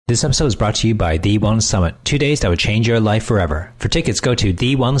This episode is brought to you by The Wellness Summit. 2 days that would change your life forever. For tickets, go to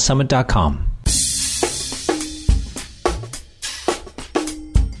thewellnesssummit.com.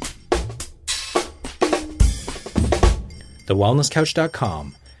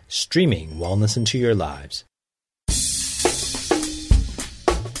 TheWellnessCouch.com, streaming wellness into your lives.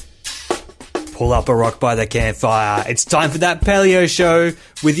 Pull up a rock by the campfire. It's time for That Paleo Show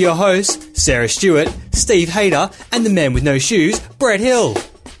with your hosts, Sarah Stewart, Steve Hayter, and the man with no shoes, Brett Hill.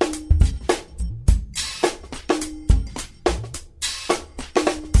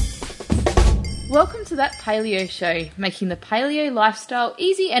 Welcome to That Paleo Show, making the paleo lifestyle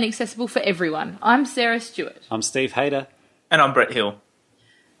easy and accessible for everyone. I'm Sarah Stewart. I'm Steve Hayter. And I'm Brett Hill.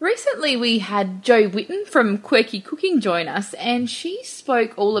 Recently we had Jo Whitten from Quirky Cooking join us, and she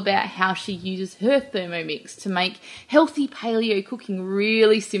spoke all about how she uses her Thermomix to make healthy paleo cooking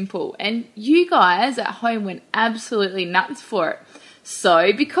really simple, and you guys at home went absolutely nuts for it.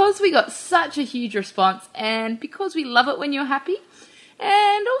 So because we got such a huge response, and because we love it when you're happy,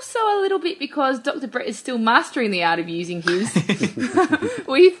 and also a little bit because Dr. Brett is still mastering the art of using his,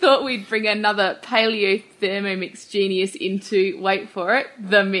 we thought we'd bring another paleo Thermomix genius into, wait for it,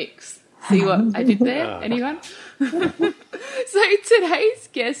 the mix. See what I did there? Anyone? So today's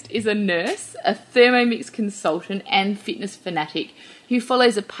guest is a nurse, a Thermomix consultant and fitness fanatic who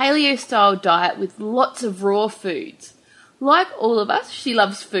follows a paleo-style diet with lots of raw foods. Like all of us, she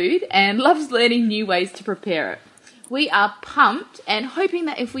loves food and loves learning new ways to prepare it. We are pumped and hoping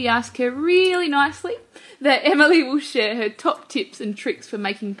that if we ask her really nicely, that Emily will share her top tips and tricks for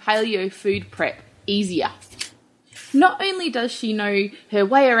making paleo food prep easier. Not only does she know her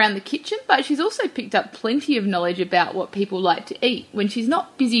way around the kitchen, but she's also picked up plenty of knowledge about what people like to eat when she's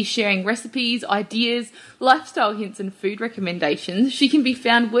not busy sharing recipes, ideas, lifestyle hints and food recommendations. She can be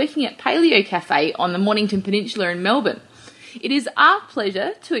found working at Paleo Cafe on the Mornington Peninsula in Melbourne. It is our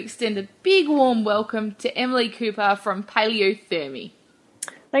pleasure to extend a big warm welcome to Emily Cooper from Paleo Thermy.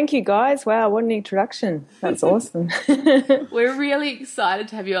 Thank you, guys. Wow, what an introduction. That's awesome. We're really excited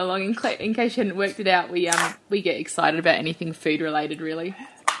to have you along. In case you hadn't worked it out, we get excited about anything food-related, really.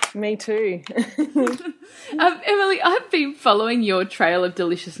 Me too. Emily, I've been following your trail of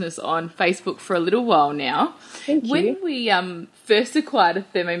deliciousness on Facebook for a little while now. Thank you. When we first acquired a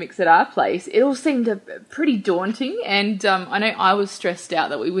Thermomix at our place, it all seemed pretty daunting, and I know I was stressed out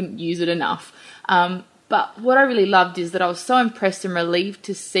that we wouldn't use it enough. But what I really loved is that I was so impressed and relieved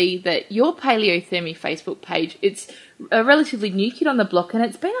to see that your Paleo Thermy Facebook page, it's a relatively new kid on the block, and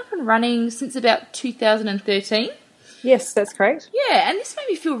it's been up and running since about 2013. Yes, that's correct. Yeah, and this made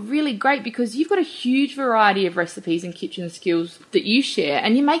me feel really great because you've got a huge variety of recipes and kitchen skills that you share,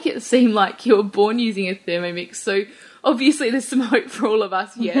 and you make it seem like you were born using a Thermomix, so obviously there's some hope for all of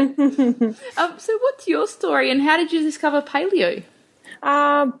us yet. So what's your story, and how did you discover paleo?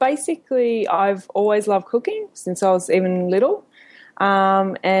 Basically, I've always loved cooking since I was even little.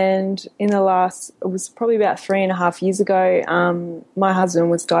 And in the last, it was probably about 3.5 years ago, my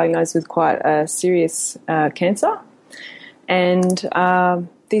husband was diagnosed with quite a serious cancer. And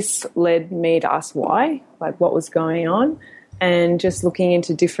this led me to ask why, like what was going on, and just looking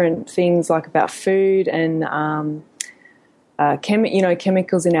into different things like about food and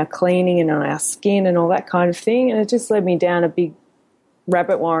chemicals in our cleaning and on our skin and all that kind of thing. And it just led me down a big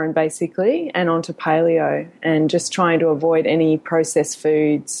rabbit warren basically, and onto paleo and just trying to avoid any processed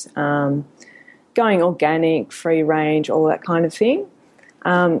foods, going organic, free range, all that kind of thing.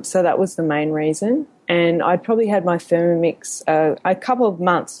 So that was the main reason. And I'd probably had my Thermomix a couple of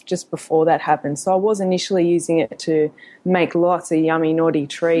months just before that happened. So I was initially using it to make lots of yummy, naughty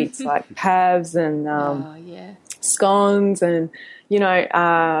treats like pavs and scones and,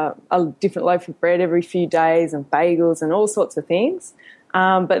 a different loaf of bread every few days and bagels and all sorts of things.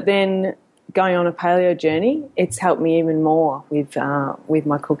 But then going on a paleo journey, it's helped me even more with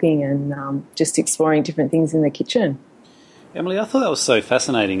my cooking and just exploring different things in the kitchen. Emily, I thought that was so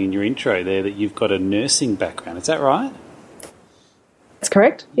fascinating in your intro there that you've got a nursing background. Is that right? That's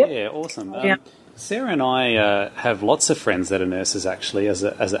correct. Yep. Yeah, awesome. Yeah. Sarah and I have lots of friends that are nurses, actually, as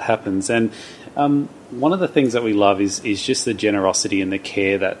it happens. And one of the things that we love is just the generosity and the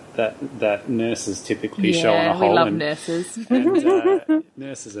care that nurses typically show on a whole. We love nurses. And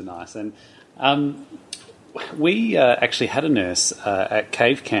nurses are nice. And we actually had a nurse at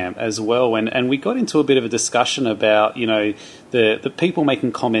Cave Camp as well, and we got into a bit of a discussion about, the people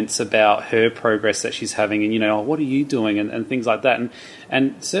making comments about her progress that she's having, and oh, what are you doing, and things like that.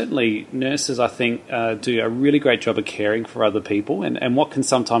 And certainly nurses, I think, do a really great job of caring for other people. And what can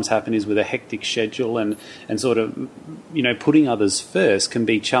sometimes happen is with a hectic schedule and sort of putting others first can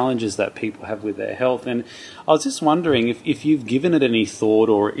be challenges that people have with their health. And I was just wondering if you've given it any thought,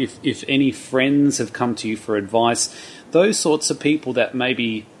 or if any friends have come to you for advice, those sorts of people that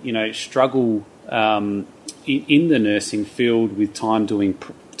maybe struggle in the nursing field with time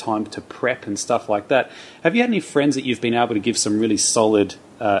to prep and stuff like that. Have you had any friends that you've been able to give some really solid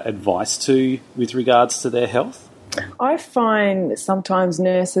advice to with regards to their health? I find sometimes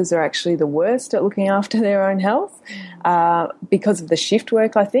nurses are actually the worst at looking after their own health because of the shift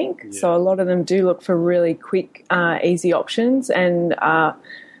work, I think. Yeah. So a lot of them do look for really quick, easy options. And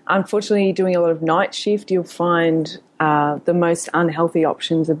unfortunately, doing a lot of night shift, you'll find the most unhealthy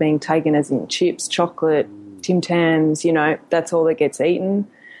options are being taken, as in chips, chocolate, Tim Tams, that's all that gets eaten.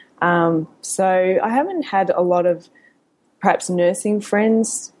 So I haven't had a lot of perhaps nursing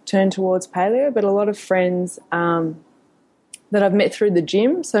friends turn towards paleo, but a lot of friends that I've met through the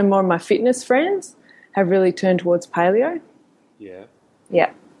gym, so more of my fitness friends, have really turned towards paleo. Yeah.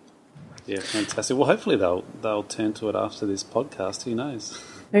 Yeah. Yeah, fantastic. Well, hopefully they'll turn to it after this podcast. Who knows?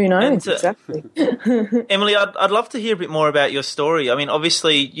 Who knows, exactly. Emily, I'd love to hear a bit more about your story. I mean,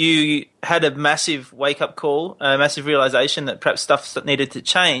 obviously you had a massive wake-up call, a massive realisation that perhaps stuff that needed to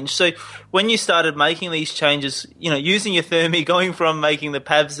change. So when you started making these changes, using your Thermi, going from making the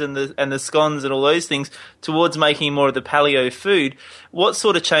pavs and the scones and all those things towards making more of the paleo food, what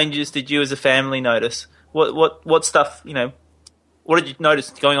sort of changes did you as a family notice? What stuff, what did you notice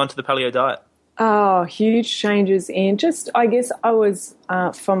going on to the paleo diet? Oh, huge changes in just, I guess I was,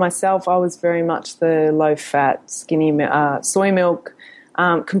 for myself, I was very much the low-fat, skinny soy milk,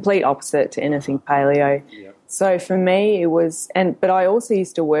 complete opposite to anything paleo. Yep. So for me it was, but I also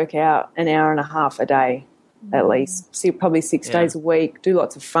used to work out an hour and a half a day at least, probably 6 days a week, do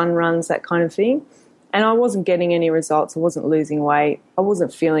lots of fun runs, that kind of thing. And I wasn't getting any results. I wasn't losing weight. I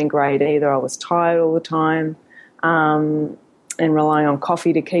wasn't feeling great either. I was tired all the time and relying on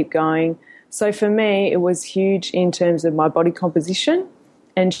coffee to keep going. So for me, it was huge in terms of my body composition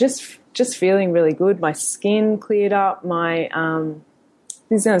and just feeling really good. My skin cleared up. My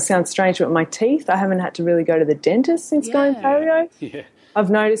this is going to sound strange, but my teeth, I haven't had to really go to the dentist since going paleo. Yeah. I've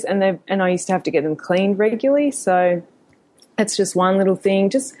noticed, and I used to have to get them cleaned regularly. So that's just one little thing.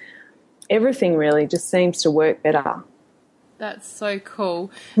 Just everything really just seems to work better. That's so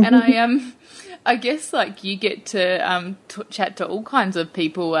cool. And I guess you get to chat to all kinds of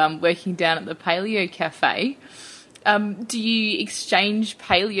people working down at the Paleo Cafe. Do you exchange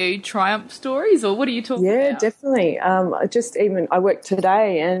paleo triumph stories, or what are you talking about? Yeah, definitely. I worked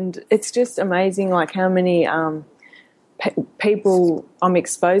today, and it's just amazing how many people I'm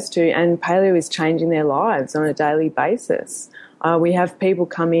exposed to, and paleo is changing their lives on a daily basis. We have people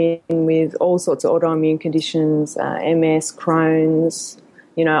come in with all sorts of autoimmune conditions, MS, Crohn's,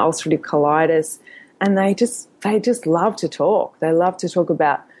 ulcerative colitis, and they just love to talk. They love to talk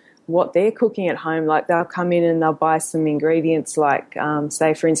about what they're cooking at home. They'll come in and they'll buy some ingredients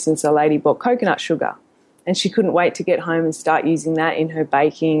say, for instance, a lady bought coconut sugar, and she couldn't wait to get home and start using that in her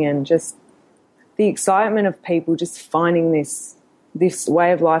baking, and just the excitement of people just finding this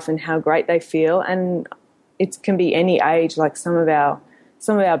way of life and how great they feel. And it can be any age. Some of our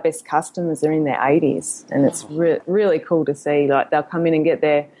best customers are in their 80s, and it's really cool to see. They'll come in and get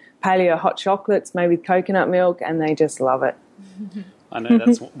their paleo hot chocolates made with coconut milk, and they just love it. I know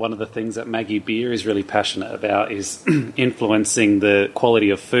that's one of the things that Maggie Beer is really passionate about, is influencing the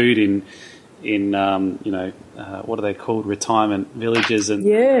quality of food in what are they called, retirement villages and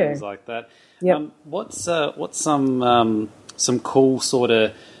things like that. Yep. What's some cool sort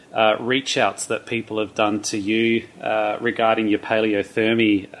of reach outs that people have done to you regarding your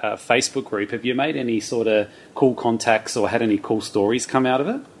Paleothermy Facebook group? Have you made any sort of cool contacts or had any cool stories come out of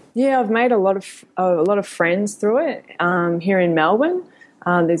it? Yeah, I've made a lot of friends through it here in Melbourne.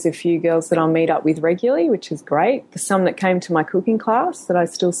 There's a few girls that I'll meet up with regularly, which is great. There's some that came to my cooking class that I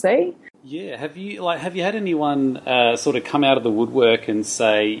still see. Yeah, have you had anyone sort of come out of the woodwork and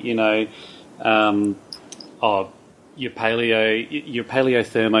say, your Paleo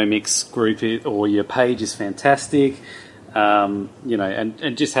Thermomix group or your page is fantastic, and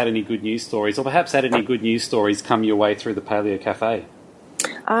just had any good news stories, or perhaps had any good news stories come your way through the Paleo Cafe?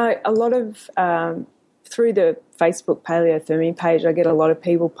 A lot of through the Facebook Paleothermy page, I get a lot of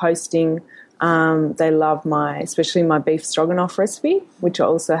people posting. They love especially my beef stroganoff recipe, which I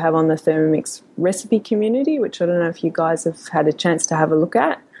also have on the Thermomix recipe community, which I don't know if you guys have had a chance to have a look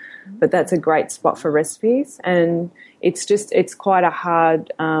at. but that's a great spot for recipes. And it's quite a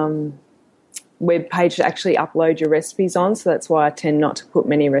hard web page to actually upload your recipes on, so that's why I tend not to put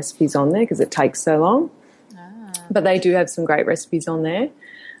many recipes on there because it takes so long. But they do have some great recipes on there.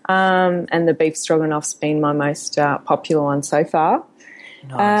 And the beef stroganoff's been my most popular one so far.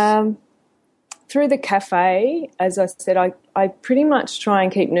 Nice. Through the cafe, as I said, I pretty much try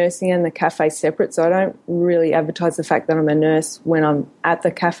and keep nursing and the cafe separate, so I don't really advertise the fact that I'm a nurse when I'm at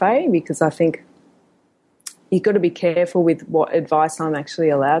the cafe, because I think you've got to be careful with what advice I'm actually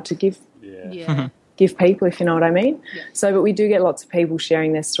allowed to give give people, if you know what I mean. Yeah. So, but we do get lots of people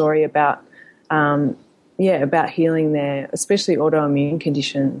sharing their story about about healing their, especially autoimmune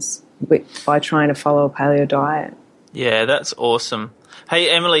conditions, by trying to follow a paleo diet. Yeah, that's awesome. Hey,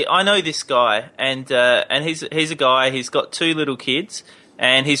 Emily, I know this guy, and he's a guy. He's got 2 little kids,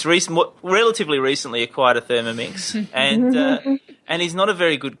 and he's relatively recently acquired a Thermomix, and he's not a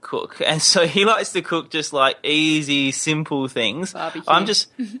very good cook, and so he likes to cook just like easy, simple things. Barbecue. I'm just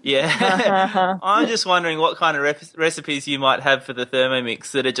wondering what kind of recipes you might have for the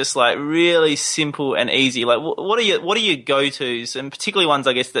Thermomix that are just like really simple and easy. Like, what are your go-tos, and particularly ones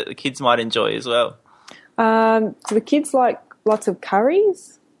I guess that the kids might enjoy as well? Do the kids like lots of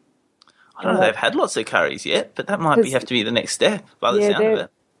curries? I don't know if they've had lots of curries yet, but that might have to be the next step by the sound of it.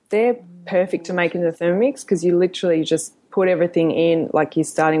 They're perfect to make in the Thermomix because you literally just put everything in, like you're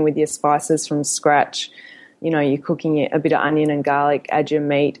starting with your spices from scratch. You know, you're cooking a bit of onion and garlic, add your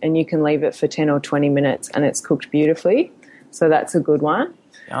meat, and you can leave it for 10 or 20 minutes and it's cooked beautifully. So that's a good one.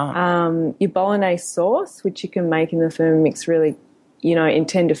 Yeah. Your bolognese sauce, which you can make in the Thermomix really, in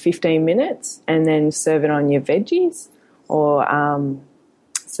 10 to 15 minutes, and then serve it on your veggies. Or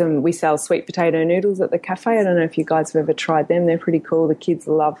we sell sweet potato noodles at the cafe. I don't know if you guys have ever tried them. They're pretty cool. The kids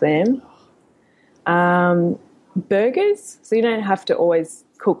love them. Burgers. So you don't have to always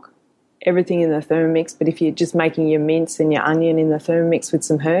cook everything in the Thermomix, but if you're just making your mince and your onion in the Thermomix with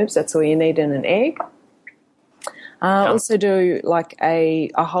some herbs, that's all you need, and an egg. Also do like a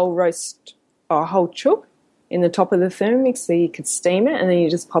whole roast or a whole chook in the top of the Thermomix so you could steam it, and then you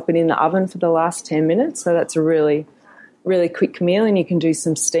just pop it in the oven for the last 10 minutes. So that's a really, really quick meal, and you can do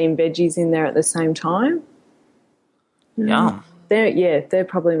some steamed veggies in there at the same time. Yum. They're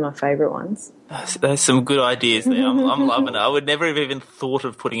probably my favourite ones. There's some good ideas there. I'm loving it. I would never have even thought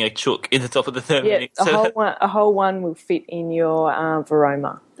of putting a chook in the top of the Thermomix. Yeah, a whole one will fit in your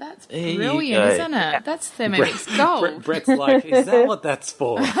Varoma. That's brilliant, isn't it? That's Thermomix gold. Brett's like, is that what that's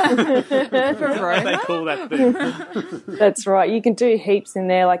for? Varoma? They call that thing. That's right. You can do heaps in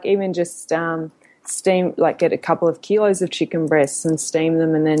there, like even just steam, like get a couple of kilos of chicken breasts and steam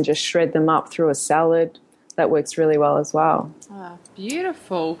them and then just shred them up through a salad. That works really well as well. Oh,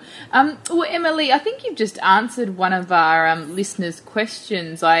 beautiful. Well, Emily, I think you've just answered one of our listeners'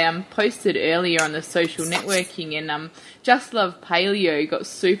 questions. I posted earlier on the social networking, and Just Love Paleo got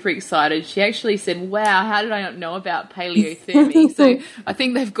super excited. She actually said, wow, how did I not know about paleothermy? So I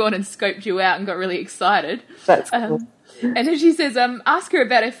think they've gone and scoped you out and got really excited. That's cool. And then she says, ask her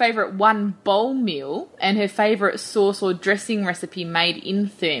about her favourite one bowl meal and her favourite sauce or dressing recipe made in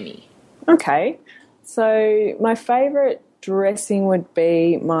Thermi. Okay. So my favourite dressing would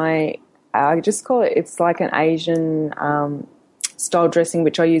be I just call it, it's like an Asian style dressing,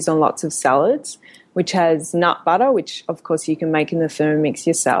 which I use on lots of salads, which has nut butter, which of course you can make in the Thermomix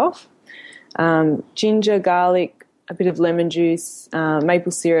yourself, ginger, garlic, a bit of lemon juice,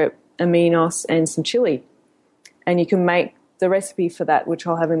 maple syrup, aminos, and some chili. And you can make the recipe for that, which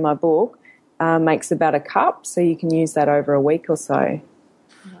I'll have in my book, makes about a cup, so you can use that over a week or so.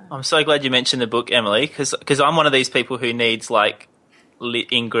 I'm so glad you mentioned the book, Emily, because I'm one of these people who needs like lit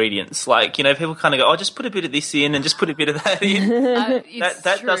ingredients. Like, people kind of go, just put a bit of this in and just put a bit of that in.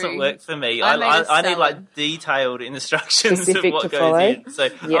 That doesn't work for me. I need like detailed instructions specific of what follow. goes in. So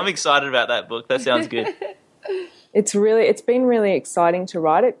yep. I'm excited about that book. That sounds good. It's been really exciting to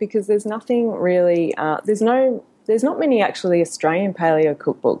write it because there's nothing really, there's not many actually Australian paleo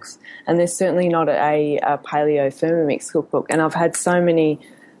cookbooks, and there's certainly not a paleo Thermomix cookbook. And I've had so many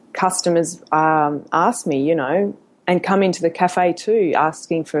customers ask me, and come into the cafe too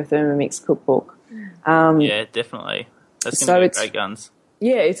asking for a Thermomix cookbook. Yeah, definitely. That's going to be great guns.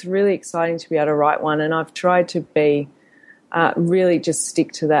 Yeah, it's really exciting to be able to write one, and I've tried to be really just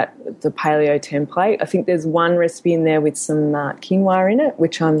stick to the paleo template. I think there's one recipe in there with some quinoa in it,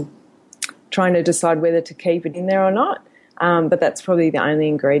 which I'm trying to decide whether to keep it in there or not. But that's probably the only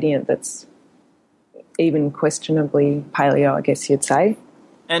ingredient that's even questionably paleo, I guess you'd say.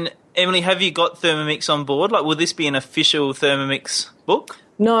 And Emily, have you got Thermomix on board? Like, will this be an official Thermomix book?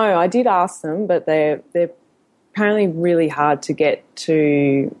 No, I did ask them, but they're apparently really hard to get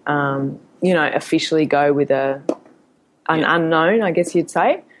to, officially go with an unknown, I guess you'd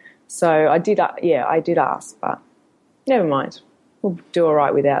say. So I did ask, but never mind. We'll do all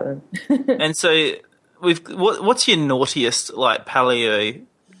right without them. And so, what's your naughtiest like paleo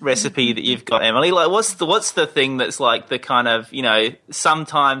recipe that you've got, Emily? Like, what's the thing that's like the kind of,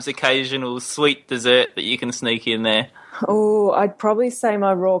 sometimes occasional sweet dessert that you can sneak in there? Oh, I'd probably say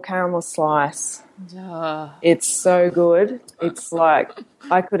my raw caramel slice. It's so good. It's like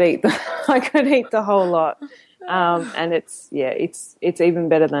I could eat the whole lot. And it's even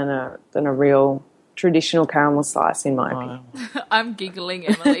better than a real traditional caramel slice, in my opinion. I'm giggling,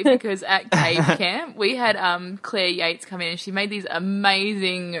 Emily, because at Cave Camp we had Claire Yates come in and she made these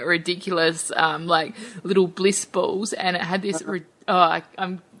amazing, ridiculous little bliss balls, and it had this.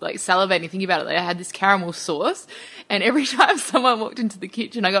 I'm like salivating thinking about it. It had this caramel sauce, and every time someone walked into the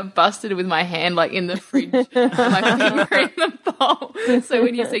kitchen, I got busted with my hand like in the fridge, my finger in the bowl. So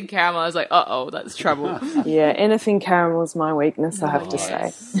when you said caramel, I was like, that's trouble. Yeah, anything caramel is my weakness, I have to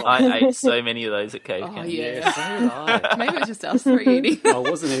say. I ate so many of those at Cave Camp. Yeah. So did I. Maybe it was just us three eating. I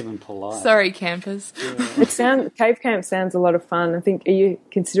wasn't even polite. Sorry, campers. Yeah. Cave Camp sounds a lot of fun. I think, are you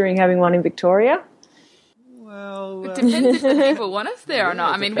considering having one in Victoria? Well, It depends if the people want us there or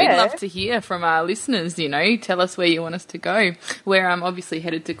not. I mean, we'd love to hear from our listeners, tell us where you want us to go. We're obviously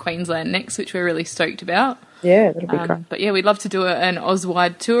headed to Queensland next, which we're really stoked about. Yeah, that'll be great. But yeah, we'd love to do an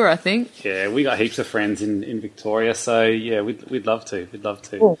Oz-wide tour, I think. Yeah, we got heaps of friends in Victoria, so yeah, we'd love to. We'd love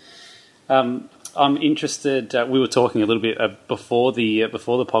to. Cool. I'm interested. We were talking a little bit before the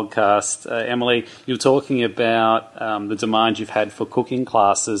podcast, Emily. You were talking about the demand you've had for cooking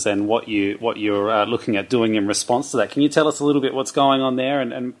classes and what you're looking at doing in response to that. Can you tell us a little bit what's going on there,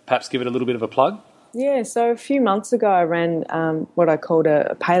 and perhaps give it a little bit of a plug? Yeah, so a few months ago I ran what I called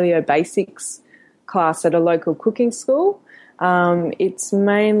a Paleo Basics class at a local cooking school. It's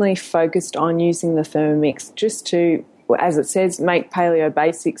mainly focused on using the Thermomix just to, as it says, make paleo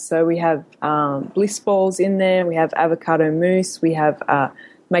basics. So we have bliss balls in there, we have avocado mousse, we have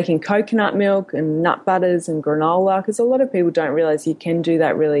making coconut milk and nut butters and granola, because a lot of people don't realise you can do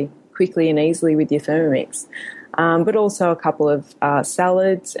that really quickly and easily with your Thermomix. But also a couple of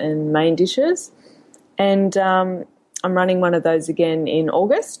salads and main dishes. And I'm running one of those again in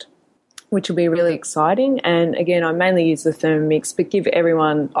August, which will be really exciting. And again, I mainly use the Thermomix, but give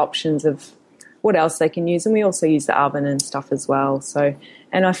everyone options of what else they can use. And we also use the oven and stuff as well. So,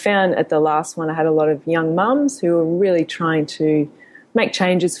 and I found at the last one I had a lot of young mums who were really trying to make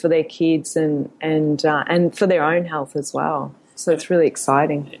changes for their kids and for their own health as well. So it's really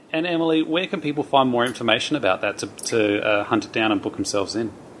exciting. And Emily, where can people find more information about that to hunt it down and book themselves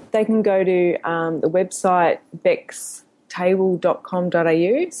in? They can go to the website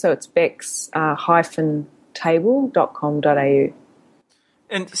becks-table.com.au. So it's becks-table.com.au.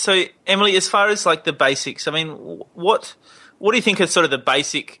 And so, Emily, as far as like the basics, I mean, what do you think are sort of the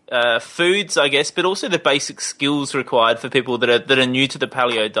basic foods, I guess, but also the basic skills required for people that are new to the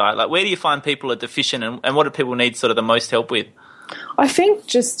paleo diet? Like, where do you find people are deficient, and what do people need sort of the most help with? I think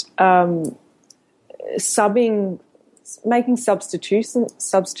just making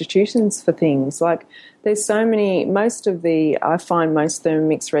substitutions for things. Like, there's so many. I find most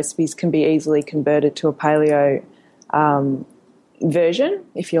Thermomix recipes can be easily converted to a paleo version,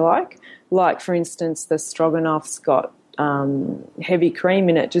 if you like. Like, for instance, the stroganoff's got heavy cream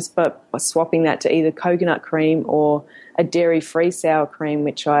in it. Just by swapping that to either coconut cream or a dairy-free sour cream,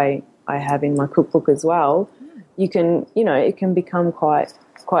 which I have in my cookbook as well, you can, it can become quite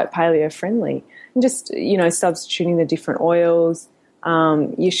paleo-friendly. And just, substituting the different oils,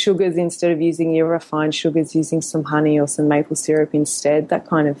 your sugars, instead of using your refined sugars, using some honey or some maple syrup instead, that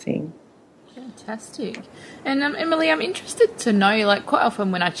kind of thing. Fantastic. And Emily, I'm interested to know, like, quite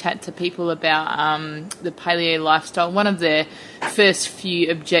often when I chat to people about the paleo lifestyle, one of their first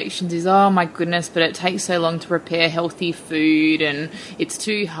few objections is, oh my goodness, but it takes so long to prepare healthy food and it's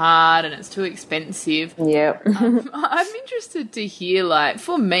too hard and it's too expensive. Yeah. I'm interested to hear, like,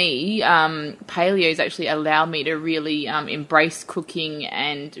 for me, paleo's actually allowed me to really embrace cooking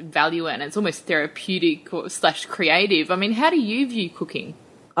and value it, and it's almost therapeutic / creative. I mean, how do you view cooking?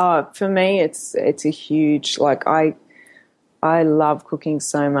 Oh, for me, it's a huge, like, I love cooking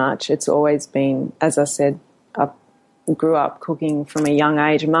so much. It's always been, as I said, I grew up cooking from a young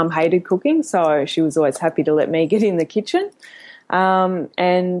age. Mum hated cooking, so she was always happy to let me get in the kitchen.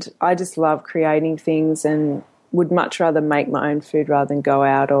 And I just love creating things and would much rather make my own food rather than go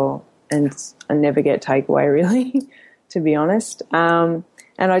out and never get takeaway, really, to be honest. And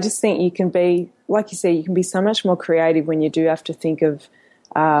I just think you can be, like you say, you can be so much more creative when you do have to think of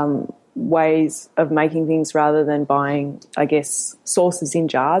ways of making things rather than buying, I guess, sauces in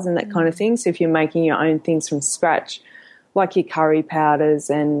jars and that kind of thing. So if you're making your own things from scratch, like your curry powders,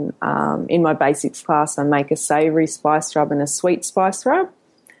 and in my basics class I make a savoury spice rub and a sweet spice rub.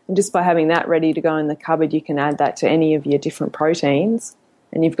 And just by having that ready to go in the cupboard, you can add that to any of your different proteins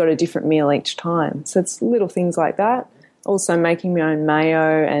and you've got a different meal each time. So it's little things like that. Also making my own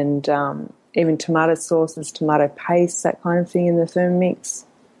mayo and even tomato sauces, tomato paste, that kind of thing in the Thermomix.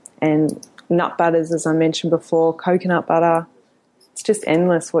 And nut butters, as I mentioned before, coconut butter. It's just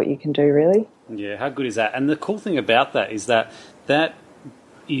endless what you can do, really. Yeah, how good is that? And the cool thing about that is that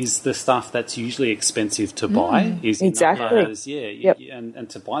is the stuff that's usually expensive to buy. Is exactly. Nut butters, and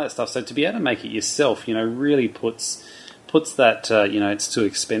to buy that stuff. So to be able to make it yourself, really puts that it's too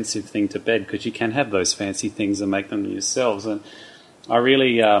expensive thing to bed, because you can have those fancy things and make them yourselves. And I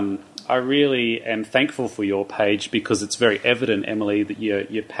really am thankful for your page, because it's very evident, Emily, that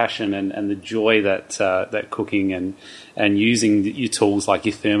your passion and the joy that cooking and using your tools like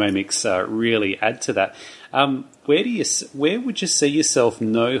your Thermomix really add to that. Where would you see yourself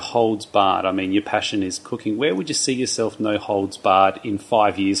no holds barred? I mean, your passion is cooking. Where would you see yourself no holds barred in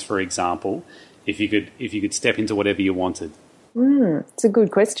 5 years, for example, if you could step into whatever you wanted? It's a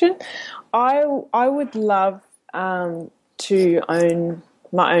good question. I would love to own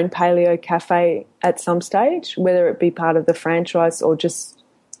my own paleo cafe at some stage, whether it be part of the franchise or just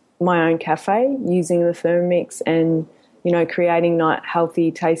my own cafe, using the Thermomix and, creating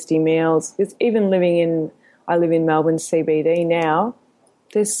healthy, tasty meals. Because even I live in Melbourne CBD now,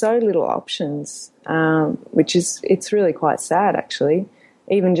 there's so little options, it's really quite sad, actually.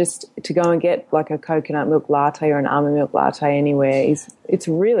 Even just to go and get like a coconut milk latte or an almond milk latte anywhere it's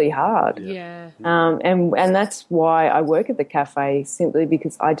really hard. Yeah. And that's why I work at the cafe, simply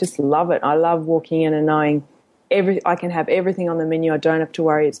because I just love it. I love walking in and knowing I can have everything on the menu. I don't have to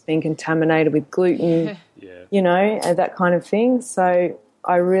worry it's been contaminated with gluten, that kind of thing. So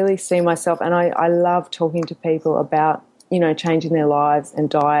I really see myself, and I love talking to people about, changing their lives and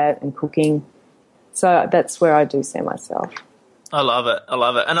diet and cooking. So that's where I do see myself. I love it.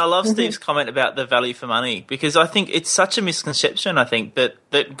 And I love Steve's comment about the value for money, because I think it's such a misconception, I think,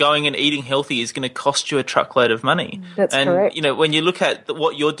 that going and eating healthy is going to cost you a truckload of money. That's correct. When you look at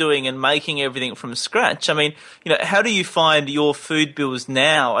what you're doing and making everything from scratch, I mean, how do you find your food bills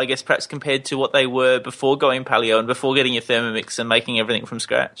now, I guess perhaps compared to what they were before going paleo and before getting your Thermomix and making everything from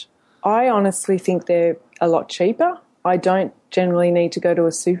scratch? I honestly think they're a lot cheaper. I don't generally need to go to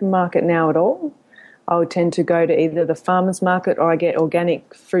a supermarket now at all. I would tend to go to either the farmer's market, or I get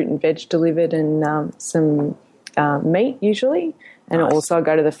organic fruit and veg delivered and some meat usually. And Nice. Also I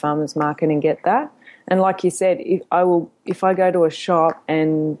go to the farmer's market and get that. And like you said, if I go to a shop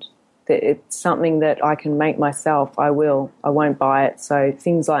and it's something that I can make myself, I will. I won't buy it. So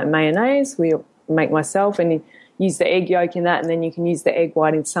things like mayonnaise, we'll make myself and use the egg yolk in that, and then you can use the egg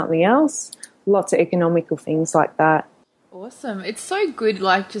white in something else. Lots of economical things like that. Awesome. It's so good,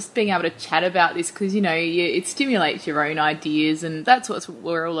 like, just being able to chat about this, because, it stimulates your own ideas, and that's what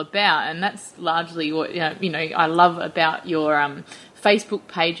we're all about. And that's largely what, I love about your Facebook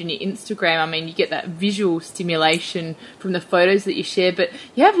page and your Instagram. I mean, you get that visual stimulation from the photos that you share, but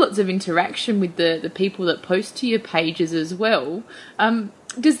you have lots of interaction with the people that post to your pages as well.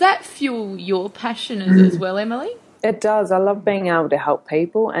 Does that fuel your passion as well, Emily? It does. I love being able to help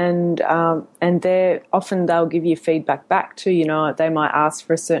people, and they'll give you feedback back too. They might ask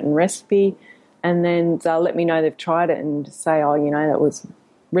for a certain recipe, and then they'll let me know they've tried it and say, that was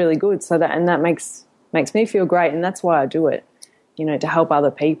really good. So that makes me feel great, and that's why I do it. To help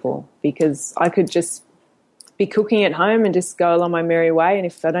other people, because I could just be cooking at home and just go along my merry way, and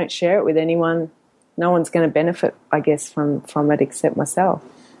if I don't share it with anyone, no one's going to benefit, I guess, from it except myself.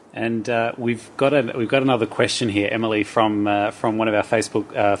 And we've got another question here, Emily, from one of our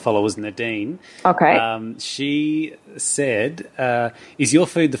Facebook followers, Nadine. Okay. She said, "Is your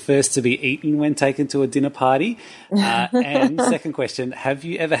food the first to be eaten when taken to a dinner party?" And second question: have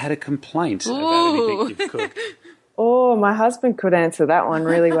you ever had a complaint about anything you've cooked? Oh, my husband could answer that one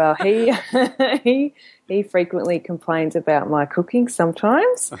really well. He frequently complains about my cooking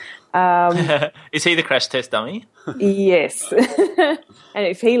sometimes. Is he the crash test dummy? Yes. And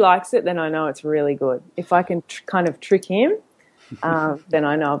if he likes it, then I know it's really good. If I can kind of trick him, then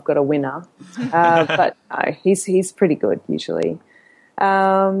I know I've got a winner. But no, he's pretty good usually.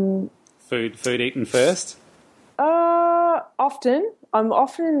 Food eaten first? Often. I'm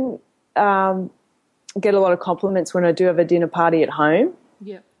often get a lot of compliments when I do have a dinner party at home.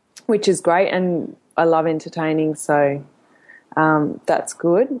 Yeah. Which is great, and I love entertaining, so That's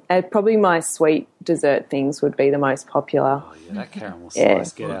good. And probably my sweet dessert things would be the most popular. Oh, yeah, that caramel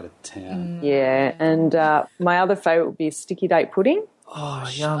slice, get out of town. Yeah, and my other favourite would be a sticky date pudding. Oh,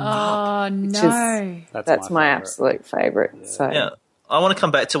 yum. Oh, no. That's my favourite. absolute favourite. Yeah. So Yeah. I want to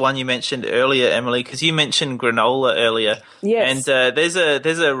come back to one you mentioned earlier, Emily, because you mentioned granola earlier. Yes. And there's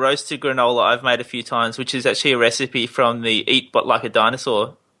a roasted granola I've made a few times, which is actually a recipe from the Eat Like a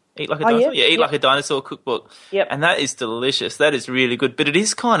Dinosaur. Eat Like a Dinosaur? yeah. Yeah, Eat Like a Dinosaur cookbook. Yep. And that is delicious. That is really good. But it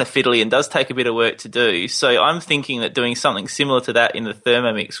is kind of fiddly and does take a bit of work to do. So I'm thinking that doing something similar to that in the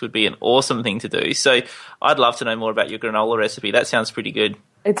Thermomix would be an awesome thing to do. So I'd love to know more about your granola recipe. That sounds pretty good.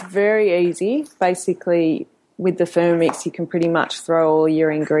 it's very easy. Basically, with the Thermomix, you can pretty much throw all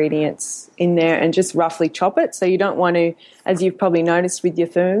your ingredients in there and just roughly chop it. So you don't want to, as you've probably noticed with your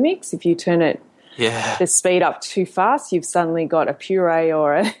Thermomix, if you turn it the speed up too fast, you've suddenly got a puree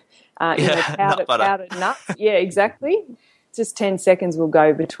or a powdered nuts. Yeah, exactly. Just 10 seconds will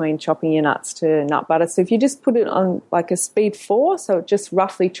go between chopping your nuts to nut butter. So if you just put it on like a speed 4, so it just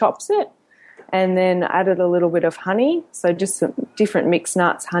roughly chops it, and then added a little bit of honey, so just some different mixed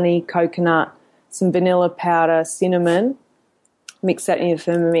nuts, honey, coconut, some vanilla powder, cinnamon, mix that in your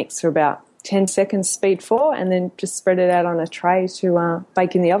Thermomix for about 10 seconds, speed 4, and then just spread it out on a tray to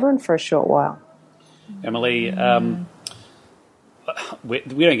bake in the oven for a short while. Emily, we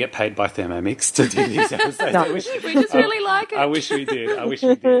don't get paid by Thermomix to do these episodes. No. We just really like it. I wish we did.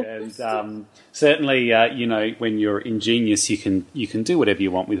 And certainly, when you're ingenious, you can do whatever you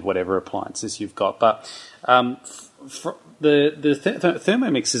want with whatever appliances you've got. But the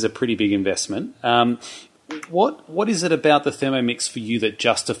Thermomix is a pretty big investment. What is it about the Thermomix for you that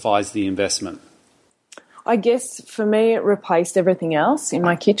justifies the investment? I guess for me it replaced everything else in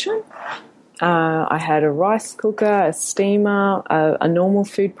my kitchen. I had a rice cooker, a steamer, a normal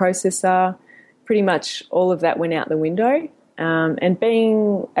food processor. Pretty much all of that went out the window. And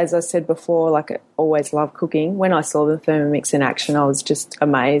being, as I said before, like I always loved cooking, when I saw the Thermomix in action, I was just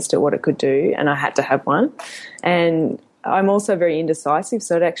amazed at what it could do, and I had to have one. And I'm also very indecisive,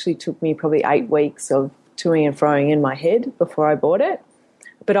 so it actually took me probably 8 weeks of toing and froing in my head before I bought it.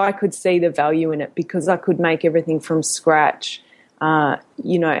 But I could see the value in it because I could make everything from scratch. And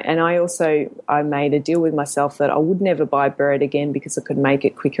I made a deal with myself that I would never buy bread again because I could make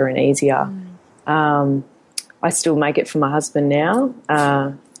it quicker and easier. I still make it for my husband now.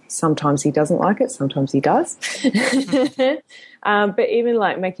 Sometimes he doesn't like it, sometimes he does. But even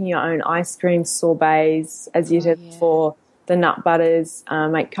like making your own ice cream sorbets, as you said before, the nut butters,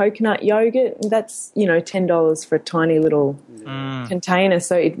 make coconut yogurt, that's, $10 for a tiny little container.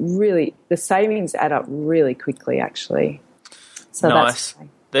 So the savings add up really quickly, actually. So nice.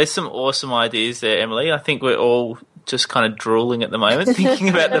 There's some awesome ideas there, Emily. I think we're all just kind of drooling at the moment, thinking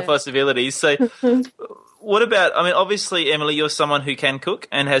about the possibilities. So what about, obviously, Emily, you're someone who can cook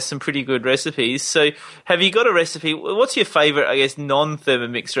and has some pretty good recipes. So have you got a recipe? What's your favourite,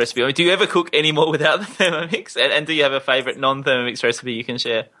 non-Thermomix recipe? Do you ever cook any more without the Thermomix? And do you have a favourite non-Thermomix recipe you can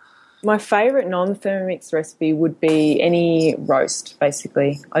share? My favourite non-Thermomix recipe would be any roast,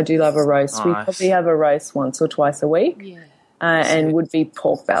 basically. I do love a roast. Nice. We probably have a roast once or twice a week. Yeah. And would be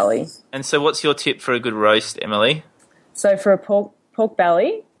pork belly. And so what's your tip for a good roast, Emily? So for a pork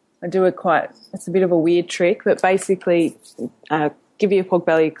belly, I do it's a bit of a weird trick, but basically give your pork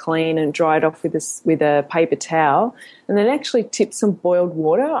belly clean and dry it off with a paper towel, and then actually tip some boiled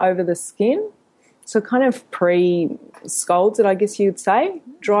water over the skin. So kind of pre-scalds it, I guess you'd say.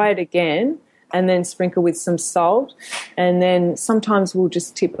 Dry it again and then sprinkle with some salt. And then sometimes we'll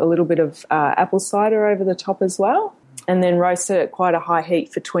just tip a little bit of apple cider over the top as well. And then roast it at quite a high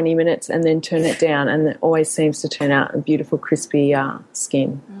heat for 20 minutes and then turn it down, and it always seems to turn out a beautiful crispy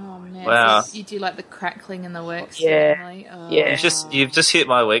skin. Oh, man. Wow. So you do like the crackling and the works. Yeah. Emily? Oh. Yeah. You've just hit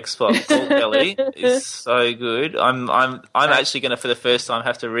my weak spot. Pork belly is so good. I'm actually going to, for the first time,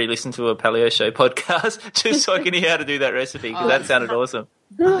 have to re-listen to a Paleo Show podcast just so I can hear how to do that recipe, because that sounded awesome.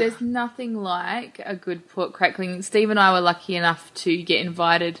 There's nothing like a good pork crackling. Steve and I were lucky enough to get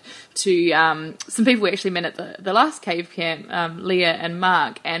invited to some people we actually met at the last cave camp, Leah and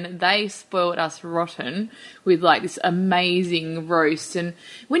Mark, and they spoiled us rotten with like this amazing roast. And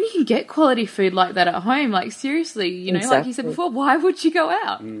when you can get quality food like that at home, like seriously, like you said before, why would you go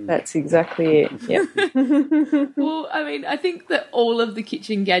out? That's exactly it. Yep. Well, I think that all of the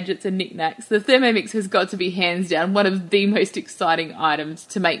kitchen gadgets and knickknacks, the Thermomix has got to be hands down one of the most exciting items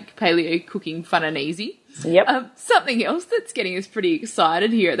to make paleo cooking fun and easy. Yep. Something else that's getting us pretty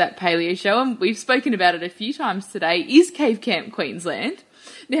excited here at that Paleo Show, and we've spoken about it a few times today, is Cave Camp Queensland.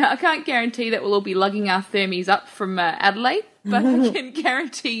 Now, I can't guarantee that we'll all be lugging our thermies up from Adelaide, but I can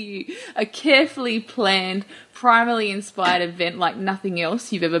guarantee you a carefully planned primarily inspired event like nothing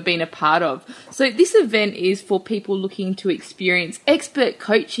else you've ever been a part of. So this event is for people looking to experience expert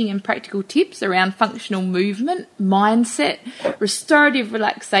coaching and practical tips around functional movement, mindset, restorative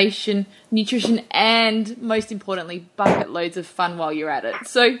relaxation, nutrition, and most importantly, bucket loads of fun while you're at it.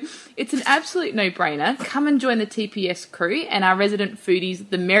 So it's an absolute no-brainer. Come and join the TPS crew and our resident foodies,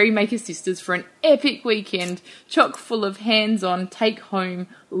 the Merrymaker Sisters, for an epic weekend chock full of hands-on, take-home,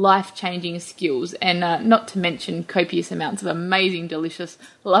 life-changing skills, and not to mention copious amounts of amazing, delicious,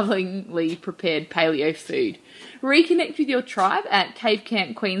 lovingly prepared paleo food. Reconnect with your tribe at Cave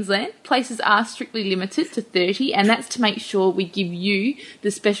Camp Queensland. Places are strictly limited to 30, and that's to make sure we give you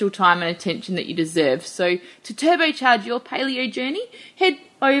the special time and attention that you deserve. So to turbocharge your paleo journey, head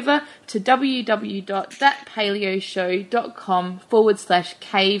over to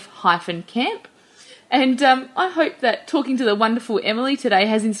www.thatpaleoshow.com/cave-camp. And I hope that talking to the wonderful Emily today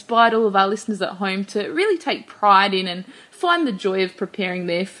has inspired all of our listeners at home to really take pride in and find the joy of preparing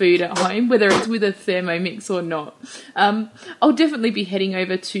their food at home, whether it's with a Thermomix or not. I'll definitely be heading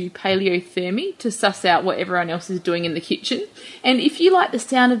over to Paleothermy to suss out what everyone else is doing in the kitchen. And if you like the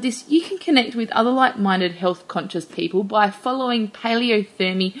sound of this, you can connect with other like-minded health-conscious people by following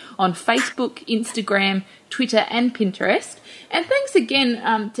Paleothermy on Facebook, Instagram, Twitter and Pinterest. And thanks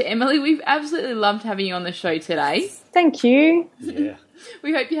again to Emily. We've absolutely loved having you on the show today. Thank you. Yeah.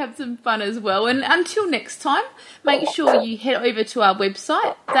 We hope you have some fun as well. And until next time, make sure you head over to our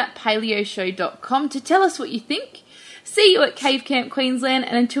website, thatpaleoshow.com, to tell us what you think. See you at Cave Camp Queensland.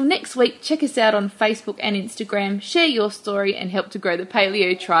 And until next week, check us out on Facebook and Instagram. Share your story and help to grow the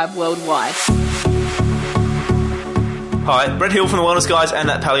paleo tribe worldwide. Hi, Brett Hill from the Wellness Guys and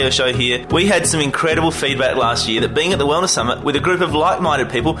That Paleo Show here. We had some incredible feedback last year that being at the Wellness Summit with a group of like-minded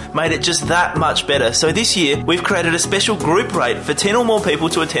people made it just that much better. So this year, we've created a special group rate for 10 or more people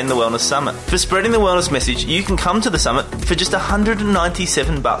to attend the Wellness Summit. For spreading the wellness message, you can come to the summit for just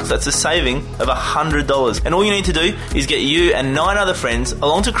 $197. That's a saving of $100. And all you need to do is get you and 9 other friends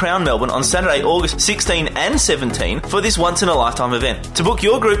along to Crown Melbourne on Saturday, August 16 and 17 for this once-in-a-lifetime event. To book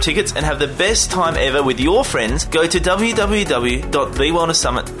your group tickets and have the best time ever with your friends, go to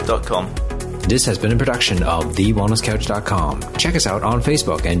www.thewellnesssummit.com. This has been a production of TheWellnessCouch.com. Check us out on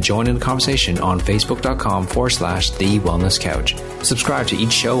Facebook and join in the conversation on Facebook.com/TheWellnessCouch. Subscribe to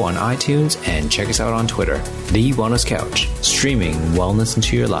each show on iTunes and check us out on Twitter. The Wellness Couch, streaming wellness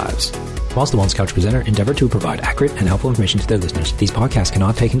into your lives. Whilst the Wellness Couch presenter endeavour to provide accurate and helpful information to their listeners, these podcasts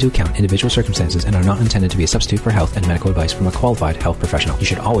cannot take into account individual circumstances and are not intended to be a substitute for health and medical advice from a qualified health professional. You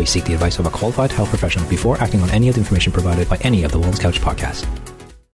should always seek the advice of a qualified health professional before acting on any of the information provided by any of the Wellness Couch podcasts.